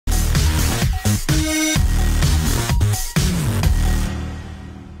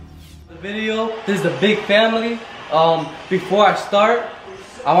video. This is a big family. Before I start,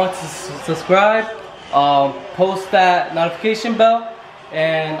 I want to subscribe, post that notification bell,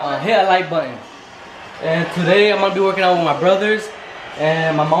 and hit a like button. And today I'm gonna be working out with my brothers.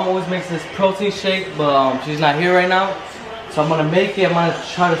 And my mom always makes this protein shake, but she's not here right now. So I'm gonna make it. I'm gonna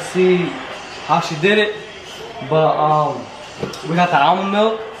try to see how she did it. But we got the almond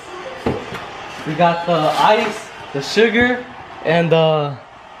milk, we got the ice, the sugar, and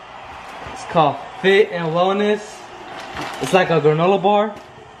it's called Fit and Wellness. It's like a granola bar.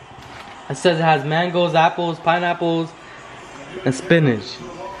 It says it has mangoes, apples, pineapples, and spinach.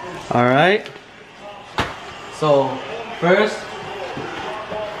 All right. So first,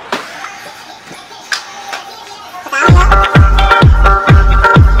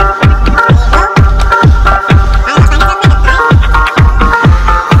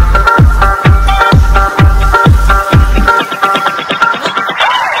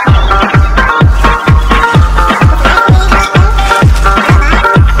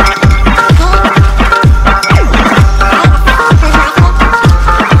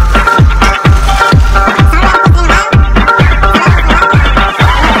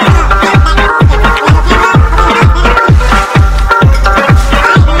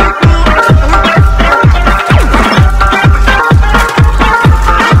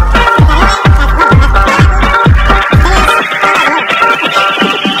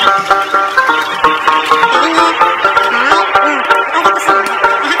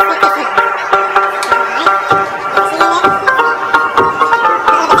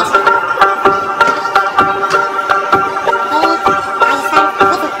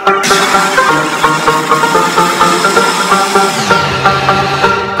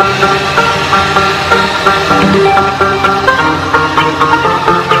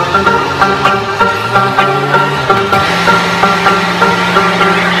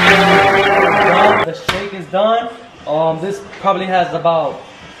 done. This probably has about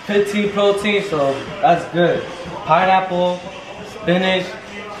 15 protein, so that's good. Pineapple, spinach,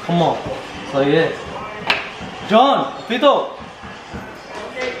 come on. So yeah. John, Fito.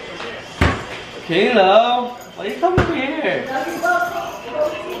 Kayla, why you coming over here?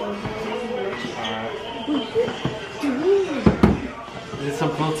 Is it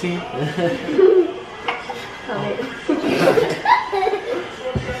some protein?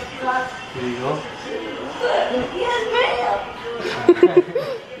 Here you go. Yes, ma'am.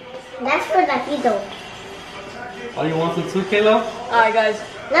 That's for the Fito. Oh, you want some too, Kayla? Alright, guys.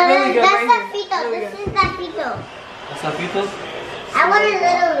 No, really good, that's right the here. Fito. Really This good. is the Fito. That's not Fito's? I want a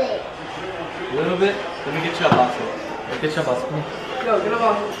little bit. A little bit? Let me get you a box. Let me get you a box. Come here. Yo, get a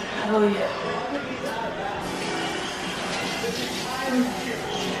box. Hell yeah.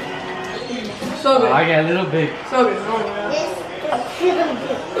 So good. I got a little bit. So good. Oh my god. This is little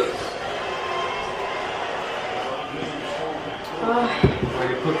bit. Or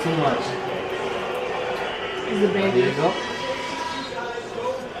you put too much. This is the There baby. you go.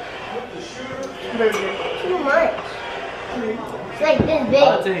 Very good. Too much. It's like this How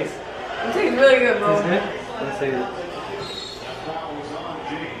it big. tastes? It tastes really good, bro. Tastes good? Let's see it.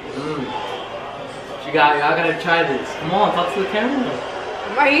 Y'all gotta try this. Come on, talk to the camera.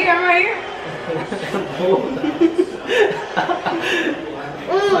 I'm right here. I'm right here.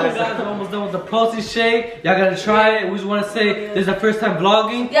 Alright guys, we're almost done with the protein shake. Y'all gotta try it. We just wanna say this is our first time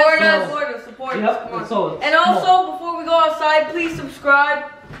vlogging. Yeah, we're so, gonna support us. Yep, Come on. so, And also, before we go outside, please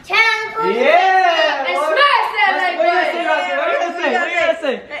subscribe. Channel for yeah! And smash that like What button. you gonna say? What you gonna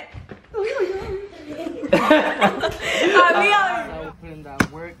say? I put in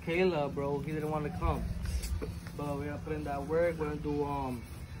that work, Kayla, bro. He didn't want to come, but we're gonna put in that work. We're gonna do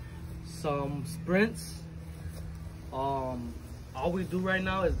some sprints. All we do right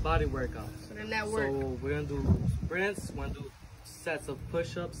now is body workouts. Put in that work. So we're gonna do sprints. We're gonna do sets of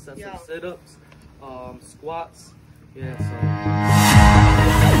push-ups, sets of sit-ups, squats. Yeah. So.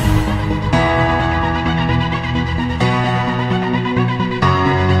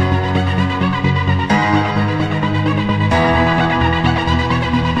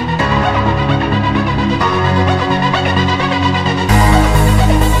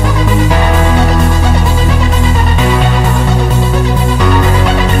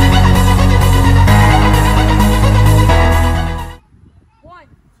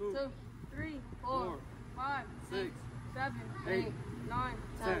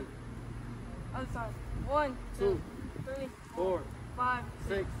 Other side. 1, 2, 3, 4, 5,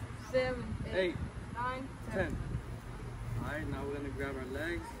 6, 7, 8, 9, 10. Alright, now we're gonna grab our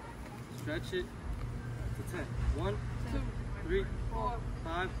legs, stretch it to 10. 1, 2, 3, 4,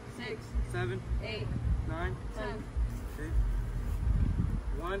 5, 6, 7, 8, 9, 10. Okay.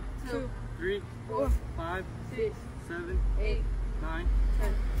 1, 2, 3, 4, 5, 6, 7, 8, 9, 10.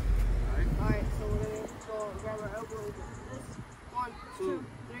 10. Alright. Alright, so we're gonna go grab our elbow and do this. 1, 2,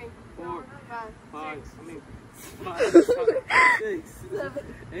 3, 4, 5, 6, 7,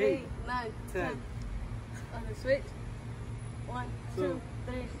 8, 9, 10. On the switch. 1, 2,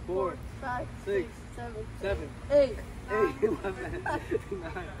 3, 4, 5, 6, 7, 8, 9,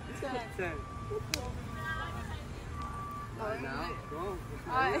 10. Now, go.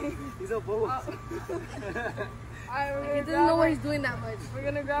 Alright. He's a boss. Alright, he doesn't know what he's doing that much. We're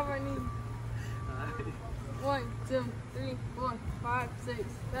gonna grab our knee. 1, 2, 3, 4, 5, 6,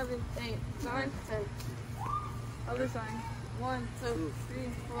 7, 8, 9, 10. Other side. 1, 2,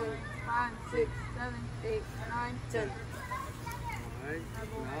 3, 4, 5, 6, 7, 8, 9, 10. Alright,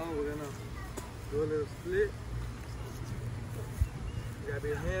 now we're gonna do a little split. Grab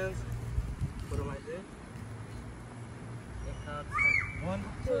your hands, put them right there. And count 10. 1,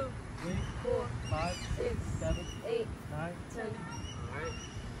 2, 3, 4, 5, 6, 7, 8, 9, 10. Alright,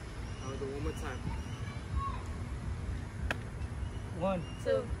 now we'll do one more time. 1,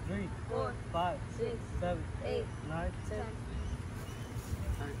 2, 3, 4, 5, 6, 7, 8, 9, 10.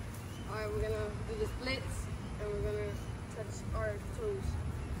 10. Alright, we're gonna do the splits and we're gonna touch our toes.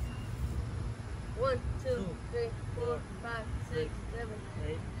 1, 2, 3, 4, 5, 6, 7,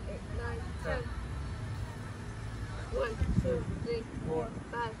 8, 8, 9, 10. 1, 2, 3, 4,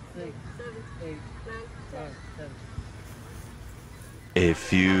 5, 6, 7, 8, 9, 10. 10. A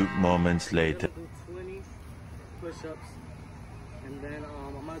few moments later. I'm gonna do 20 push-ups, and then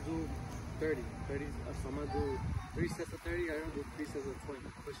I'm gonna do 30. So I'm gonna do 3 sets of 30. I'm gonna do 3 sets of 20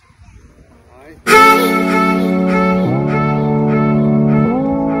 push-ups. All right.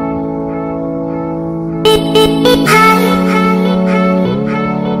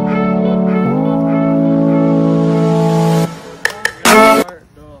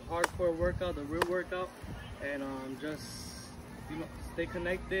 The hardcore workout, the real workout, and just stay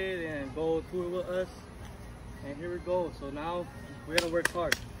connected and go through it with us. And here we go. So now we're gonna work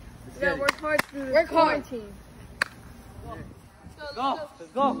hard. Let's We gotta get it. work hard through this quarantine. Let's go.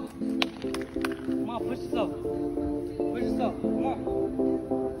 Let's go. Come on, push yourself. Push yourself. Come on.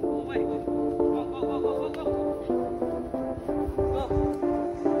 Go away. Come on, go, go, go, go, go. Go.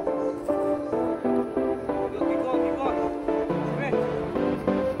 Go, keep going, keep going. Come here.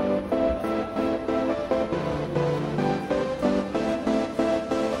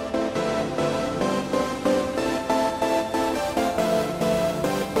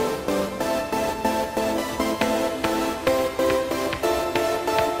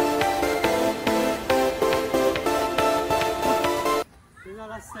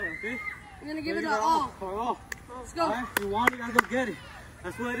 Okay? We're gonna give it our all. Let's go. Alright, you want it, you gotta go get it.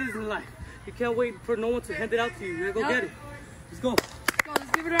 That's what it is in life. You can't wait for no one to hand it out to you. You gotta go get it. Let's go. Let's go.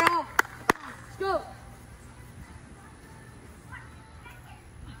 Let's give it our all. Let's go.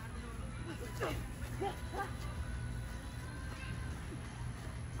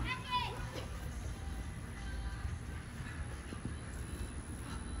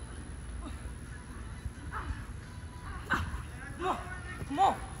 Come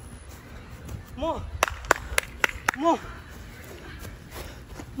on. Come on. Come on.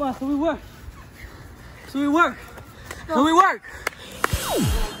 Come on, so we work. So we work. So we work.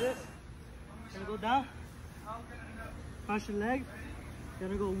 Gonna go down. Cross your leg.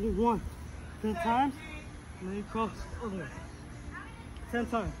 Gotta go 1, 10 times. And then you cross over there. 10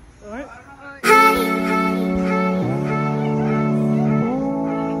 times. Alright?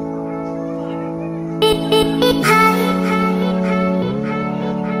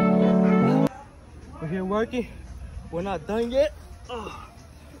 We're here working. We're not done yet.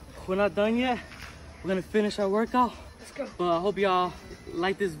 We're not done yet. We're gonna finish our workout. Let's go. But I hope y'all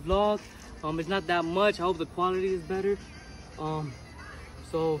like this vlog. It's not that much. I hope the quality is better.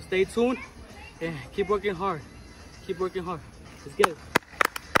 So stay tuned and keep working hard. Keep working hard. Let's get it.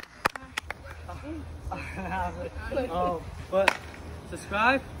 But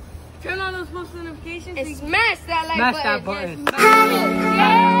subscribe. Turn on those post notifications and smash that like Smash button. that button.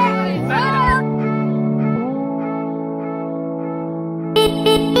 Yes.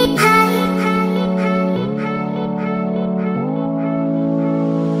 Yeah.